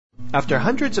After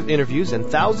hundreds of interviews and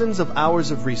thousands of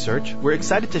hours of research, we're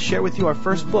excited to share with you our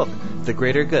first book, The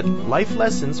Greater Good, Life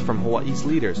Lessons from Hawaii's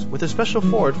Leaders, with a special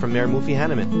foreword from Mayor Mufi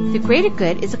Hanneman. The Greater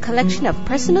Good is a collection of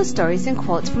personal stories and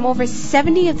quotes from over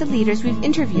 70 of the leaders we've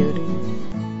interviewed.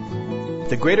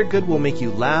 The Greater Good will make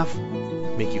you laugh,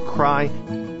 make you cry,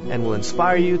 and will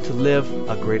inspire you to live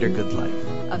a greater good life.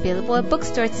 Available at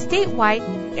bookstores statewide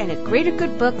and at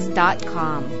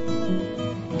greatergoodbooks.com.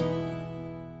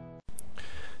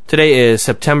 Today is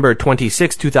September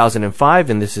 26, 2005,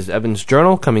 and this is Evan's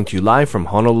Journal coming to you live from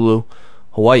Honolulu,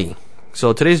 Hawaii.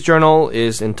 So today's journal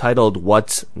is entitled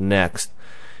What's Next?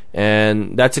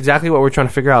 And that's exactly what we're trying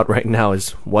to figure out right now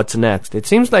is what's next. It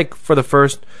seems like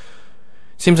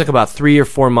about 3 or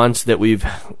 4 months that we've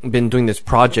been doing this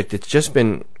project. It's just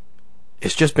been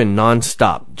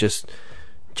nonstop.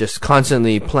 Just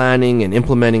constantly planning and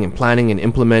implementing and planning and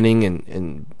implementing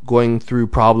and going through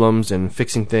problems and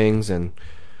fixing things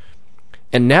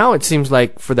and now it seems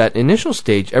like for that initial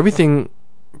stage, everything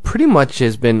pretty much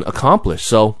has been accomplished.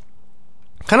 So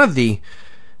kind of the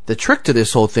trick to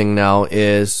this whole thing now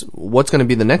is what's going to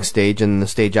be the next stage and the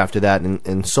stage after that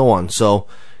and so on. So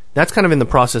that's kind of in the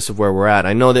process of where we're at.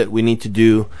 I know that we need to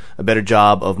do a better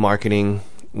job of marketing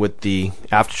with the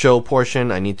after show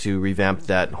portion. I need to revamp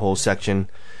that whole section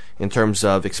in terms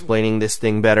of explaining this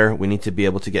thing better. We need to be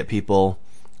able to get people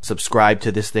subscribed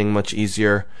to this thing much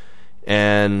easier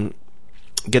and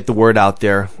get the word out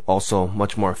there also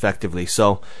much more effectively.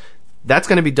 So that's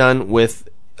going to be done with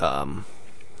a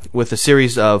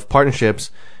series of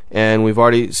partnerships, and we've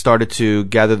already started to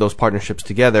gather those partnerships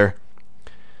together.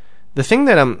 The thing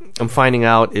that I'm finding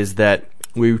out is that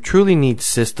we truly need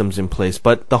systems in place,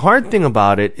 but the hard thing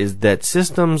about it is that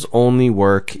systems only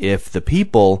work if the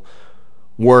people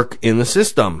work in the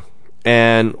system.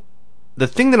 And the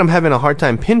thing that I'm having a hard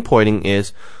time pinpointing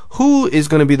is who is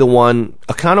going to be the one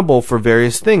accountable for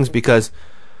various things, because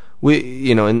we,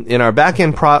 in our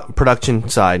back-end production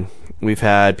side, we've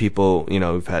had people,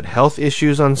 we've had health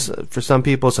issues for some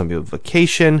people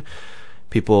vacation,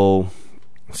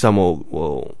 some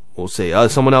will say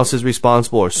someone else is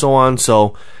responsible or so on.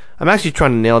 So I'm actually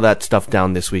trying to nail that stuff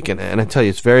down this week, and I tell you,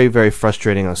 it's very, very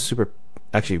frustrating. I was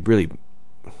really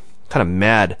kind of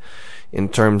mad in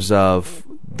terms of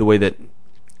the way that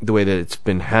it's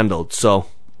been handled. So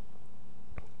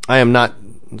I am not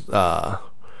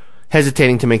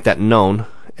hesitating to make that known,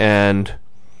 and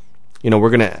we're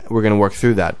gonna work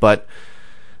through that. But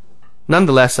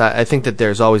nonetheless, I think that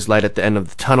there's always light at the end of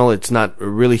the tunnel. It's not a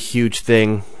really huge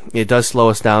thing. It does slow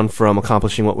us down from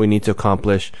accomplishing what we need to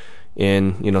accomplish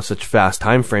in such fast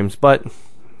time frames. But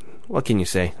what can you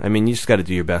say? I mean, you just got to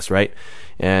do your best, right?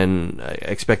 And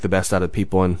expect the best out of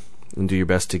people and do your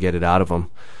best to get it out of them.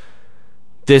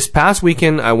 This past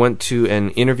weekend, I went to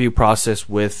an interview process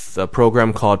with a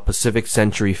program called Pacific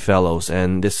Century Fellows.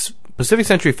 And this Pacific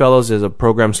Century Fellows is a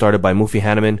program started by Mufi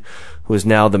Hanneman, who is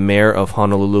now the mayor of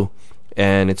Honolulu.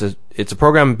 And it's a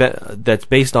program that's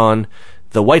based on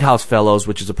the White House Fellows,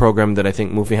 which is a program that I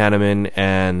think Mufi Hanneman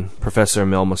and Professor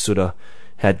Mel Masuda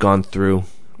had gone through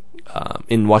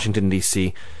in Washington,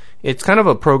 D.C. It's kind of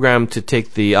a program to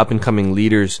take the up-and-coming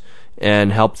leaders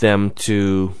and help them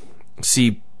to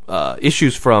see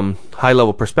issues from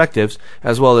high-level perspectives,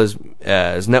 as well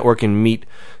as network and meet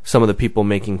some of the people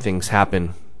making things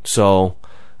happen. So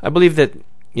I believe that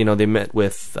they met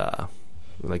with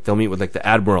they'll meet with the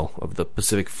admiral of the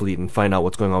Pacific Fleet and find out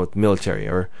what's going on with the military,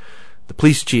 or the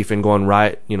police chief, and go on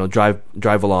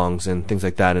drive-alongs and things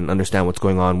like that, and understand what's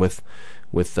going on with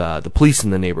the police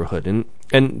in the neighborhood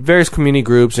and various community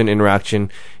groups and interaction.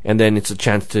 And then it's a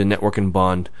chance to network and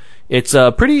bond. It's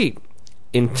a pretty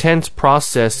intense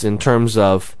process in terms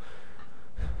of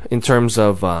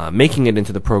making it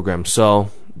into the program. So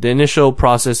the initial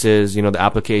process is the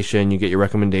application. You get your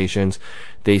recommendations.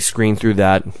 They screen through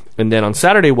that, and then on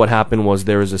Saturday, what happened was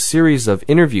there was a series of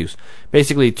interviews.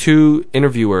 Basically, 2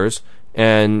 interviewers,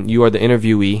 and you are the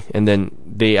interviewee, and then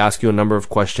they ask you a number of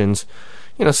questions.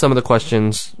 Some of the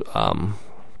questions,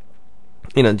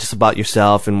 just about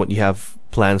yourself and what you have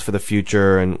plans for the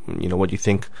future, and what you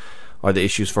think are the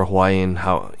issues for Hawaii, and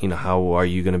how are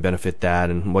you going to benefit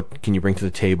that, and what can you bring to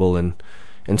the table, and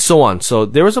so on. So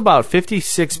there was about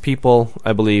 56 people,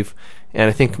 I believe, and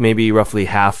I think maybe roughly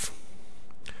half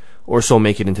or so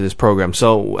make it into this program.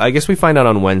 So I guess we find out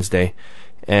on Wednesday,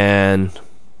 and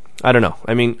I don't know.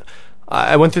 I mean,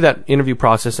 I went through that interview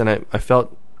process, and I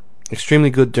felt extremely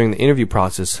good during the interview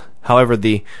process. However,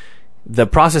 the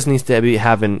process needs to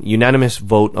have an unanimous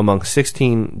vote among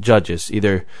 16 judges.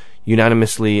 Either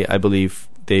unanimously, I believe,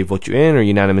 they vote you in, or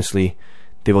unanimously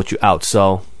they vote you out.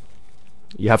 So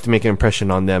you have to make an impression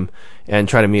on them and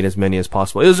try to meet as many as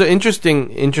possible. It was an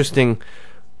interesting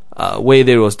way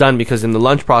that it was done, because in the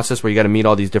lunch process where you got to meet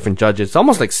all these different judges, it's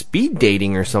almost like speed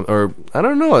dating or something, or I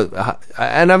don't know.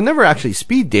 And I've never actually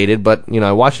speed dated, but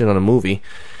I watched it on a movie,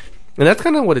 and that's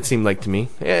kind of what it seemed like to me.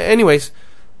 Anyways,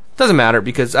 doesn't matter,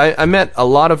 because I met a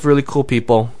lot of really cool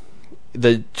people.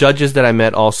 The judges that I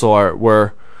met also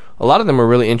were a lot of them are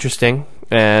really interesting,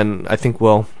 and I think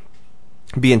we'll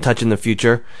be in touch in the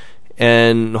future.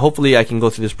 And hopefully I can go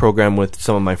through this program with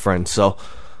some of my friends. So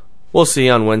we'll see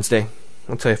on Wednesday.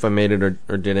 I'll tell you if I made it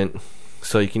or didn't.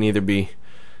 So you can either be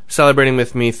celebrating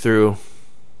with me through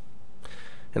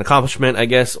an accomplishment, I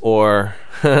guess, or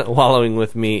wallowing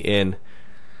with me in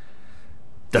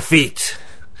defeat,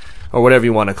 or whatever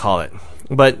you want to call it.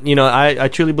 But, I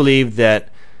truly believe that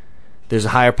there's a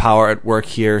higher power at work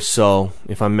here. So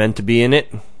if I'm meant to be in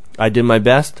it, I did my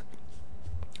best,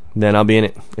 then I'll be in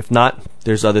it. If not,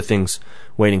 there's other things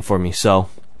waiting for me. So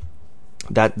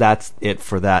that's it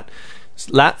for that.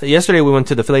 Yesterday we went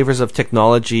to the Flavors of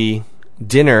Technology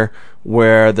dinner,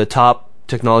 where the top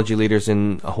technology leaders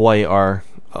in Hawaii are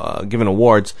given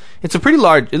awards. It's a pretty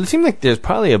large. It seemed like there's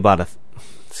probably about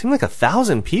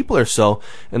 1,000 people or so,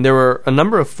 and there were a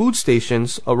number of food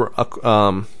stations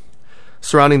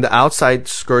surrounding the outside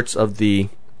skirts of the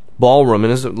ballroom, and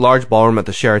there's a large ballroom at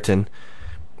the Sheraton,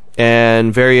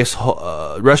 and various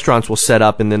restaurants will set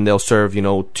up, and then they'll serve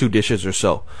 2 dishes or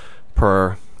so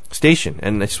per station.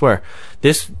 And I swear,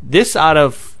 this out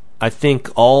of, I think,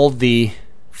 all the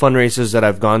fundraisers that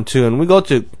I've gone to, and we go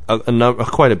to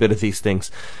quite a bit of these things,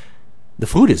 the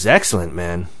food is excellent,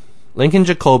 man. Lincoln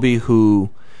Jacoby, who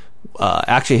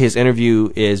actually his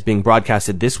interview is being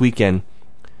broadcasted this weekend,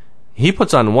 he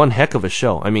puts on one heck of a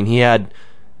show. I mean, he had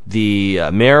the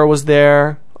mayor was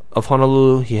there of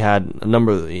Honolulu. He had a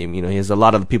number of, he has a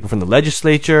lot of the people from the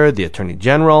legislature, the attorney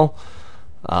general,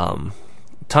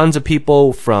 tons of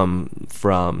people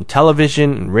from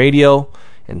television and radio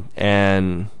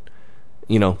and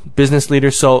business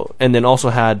leaders. So, and then also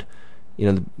had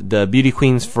the beauty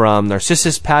queens from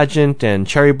Narcissus pageant and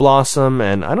Cherry Blossom,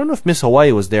 and I don't know if Miss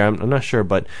Hawaii was there. I'm not sure,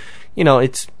 but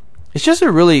it's just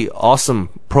a really awesome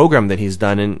program that he's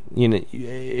done. And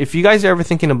if you guys are ever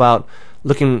thinking about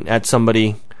looking at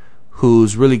somebody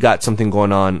who's really got something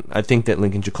going on, I think that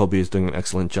Lincoln Jacoby is doing an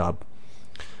excellent job.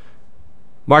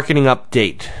 Marketing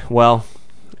update. Well,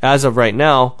 as of right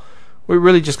now, we're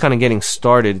really just kind of getting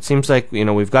started. It seems like,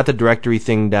 we've got the directory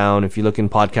thing down. If you look in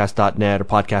podcast.net or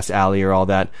Podcast Alley or all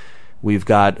that, we've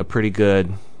got a pretty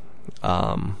good,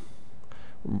 whatever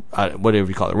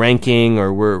you call it, ranking,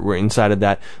 or we're inside of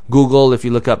that. Google, if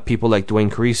you look up people like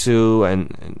Dwayne Karisu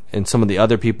and some of the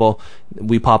other people,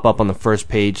 we pop up on the first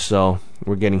page, so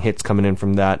we're getting hits coming in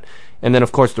from that. And then,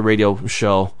 of course, the radio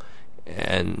show.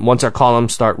 And once our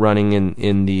columns start running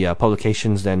in the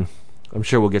publications, then I'm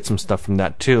sure we'll get some stuff from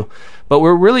that too. But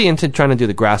we're really into trying to do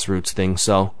the grassroots thing,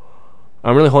 so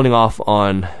I'm really holding off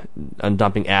on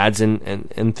dumping ads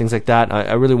and things like that.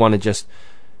 I really want to just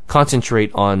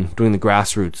concentrate on doing the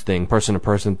grassroots thing,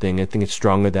 person-to-person thing. I think it's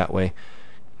stronger that way.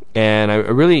 And I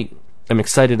really am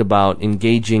excited about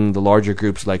engaging the larger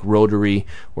groups like Rotary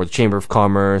or the Chamber of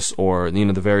Commerce, or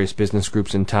the various business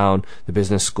groups in town, the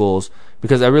business schools,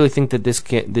 because I really think that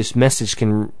this message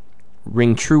can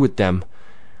ring true with them,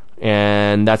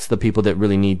 and that's the people that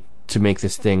really need to make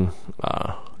this thing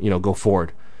go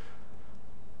forward.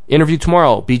 Interview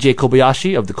tomorrow, BJ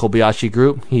Kobayashi of the Kobayashi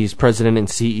Group. He's president and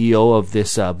CEO of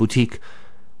this boutique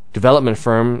development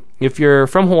firm. If you're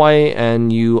from Hawaii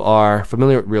and you are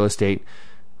familiar with real estate,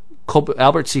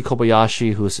 Albert C.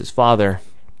 Kobayashi, who is his father,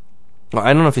 or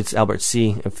I don't know if it's Albert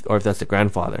C. or if that's the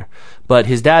grandfather, but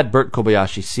his dad, Bert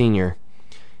Kobayashi Sr.,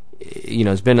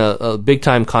 has been a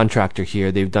big-time contractor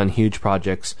here. They've done huge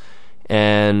projects,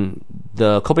 and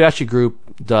the Kobayashi Group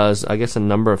does, I guess, a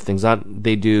number of things.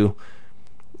 They do,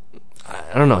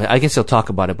 I don't know, I guess they'll talk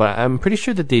about it, but I'm pretty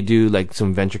sure that they do like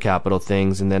some venture capital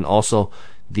things, and then also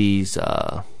these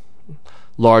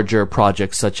larger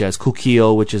projects such as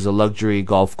Kukio, which is a luxury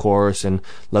golf course and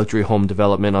luxury home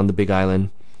development on the Big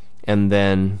Island, and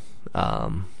then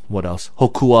what else?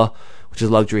 Hokua, which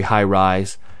is luxury high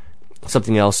rise,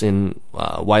 something else in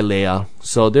Wailea.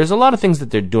 So there's a lot of things that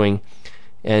they're doing,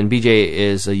 and BJ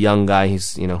is a young guy.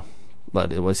 He's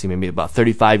what was he, maybe about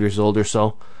 35 years old or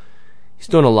so. He's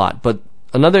doing a lot. But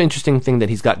another interesting thing that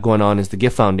he's got going on is the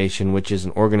Gift Foundation, which is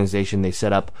an organization they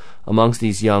set up amongst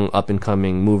these young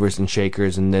up-and-coming movers and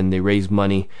shakers, and then they raise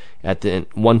money at the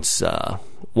once a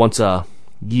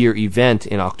year event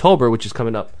in October, which is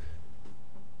coming up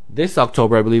this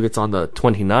October. I believe it's on the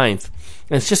 29th.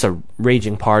 And it's just a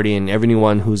raging party, and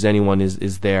anyone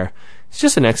is there. it's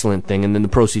just an excellent thing. And then the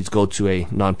proceeds go to a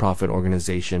nonprofit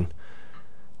organization.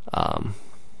 I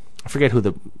forget who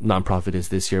the nonprofit is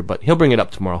this year, but he'll bring it up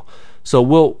tomorrow. So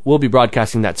we'll be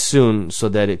broadcasting that soon so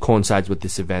that it coincides with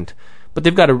this event. But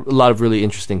they've got a lot of really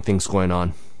interesting things going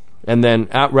on. And then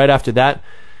right after that,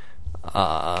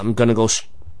 I'm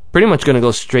pretty much gonna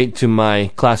go straight to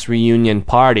my class reunion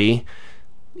party.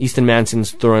 Easton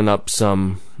Manson's throwing up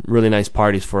some really nice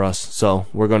parties for us, so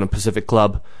we're going to Pacific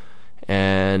Club,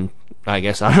 and I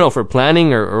guess I don't know if we're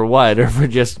planning or what, or if we're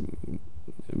just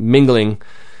mingling,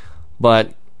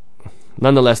 but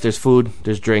nonetheless, there's food,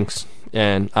 there's drinks,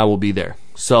 and I will be there.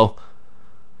 So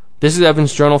this is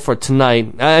Evan's Journal for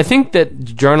tonight. I think that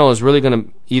journal is really going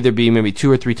to either be maybe 2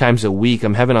 or 3 times a week.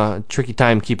 I'm having a tricky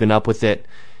time keeping up with it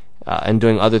and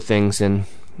doing other things, and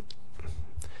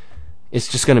it's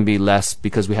just going to be less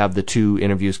because we have the 2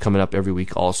 interviews coming up every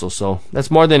week also. So that's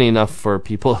more than enough for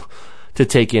people to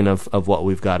take in of what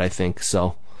we've got, I think.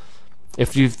 So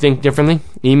if you think differently,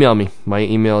 email me. My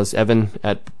email is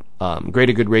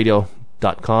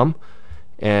evan@greatergoodradio.com,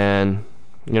 and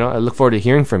I look forward to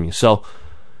hearing from you. So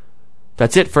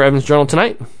that's it for Evan's Journal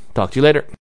tonight. Talk to you later.